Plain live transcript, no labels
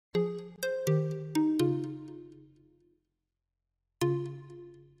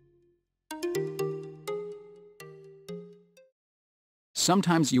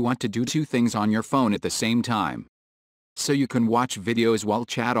Sometimes you want to do two things on your phone at the same time. So you can watch videos while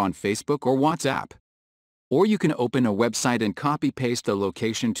chat on Facebook or WhatsApp. Or you can open a website and copy-paste the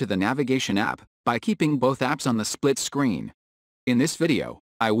location to the navigation app by keeping both apps on the split screen. In this video,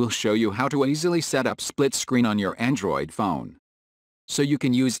 I will show you how to easily set up split screen on your Android phone, so you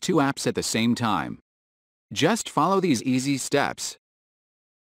can use two apps at the same time. Just follow these easy steps.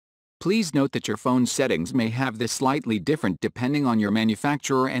 Please note that your phone settings may have this slightly different depending on your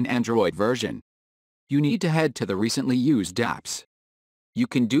manufacturer and Android version. You need to head to the recently used apps. You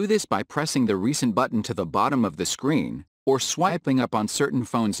can do this by pressing the recent button to the bottom of the screen, or swiping up on certain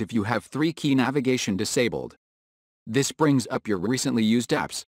phones if you have 3-key navigation disabled. This brings up your recently used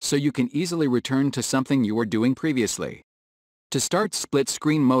apps, so you can easily return to something you were doing previously. To start split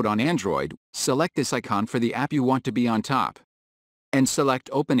screen mode on Android, select this icon for the app you want to be on top, and select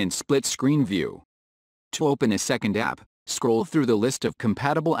Open in Split Screen View. To open a second app, scroll through the list of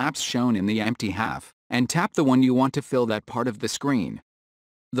compatible apps shown in the empty half, and tap the one you want to fill that part of the screen.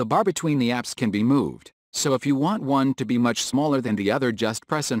 The bar between the apps can be moved, so if you want one to be much smaller than the other, just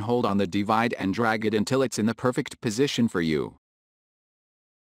press and hold on the divide and drag it until it's in the perfect position for you.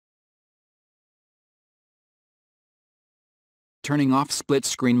 Turning off split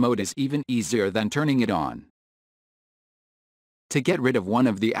screen mode is even easier than turning it on. To get rid of one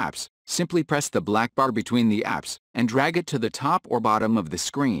of the apps, simply press the black bar between the apps and drag it to the top or bottom of the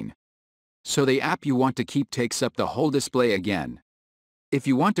screen, so the app you want to keep takes up the whole display again. If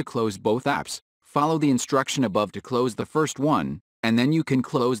you want to close both apps, follow the instruction above to close the first one, and then you can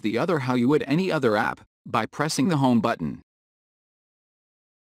close the other how you would any other app, by pressing the home button.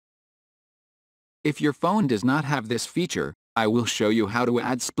 If your phone does not have this feature, I will show you how to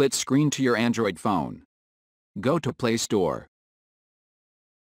add split screen to your Android phone. Go to Play Store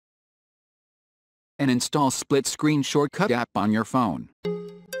and install Split Screen Shortcut app on your phone.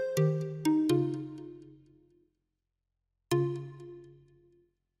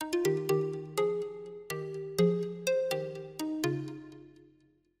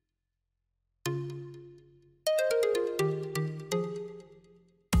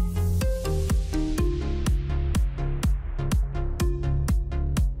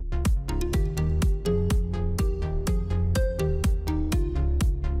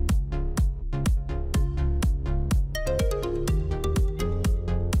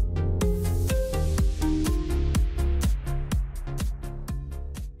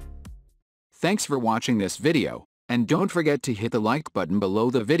 Thanks for watching this video, and don't forget to hit the like button below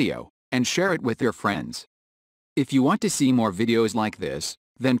the video, and share it with your friends. If you want to see more videos like this,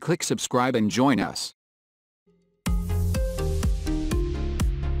 then click subscribe and join us.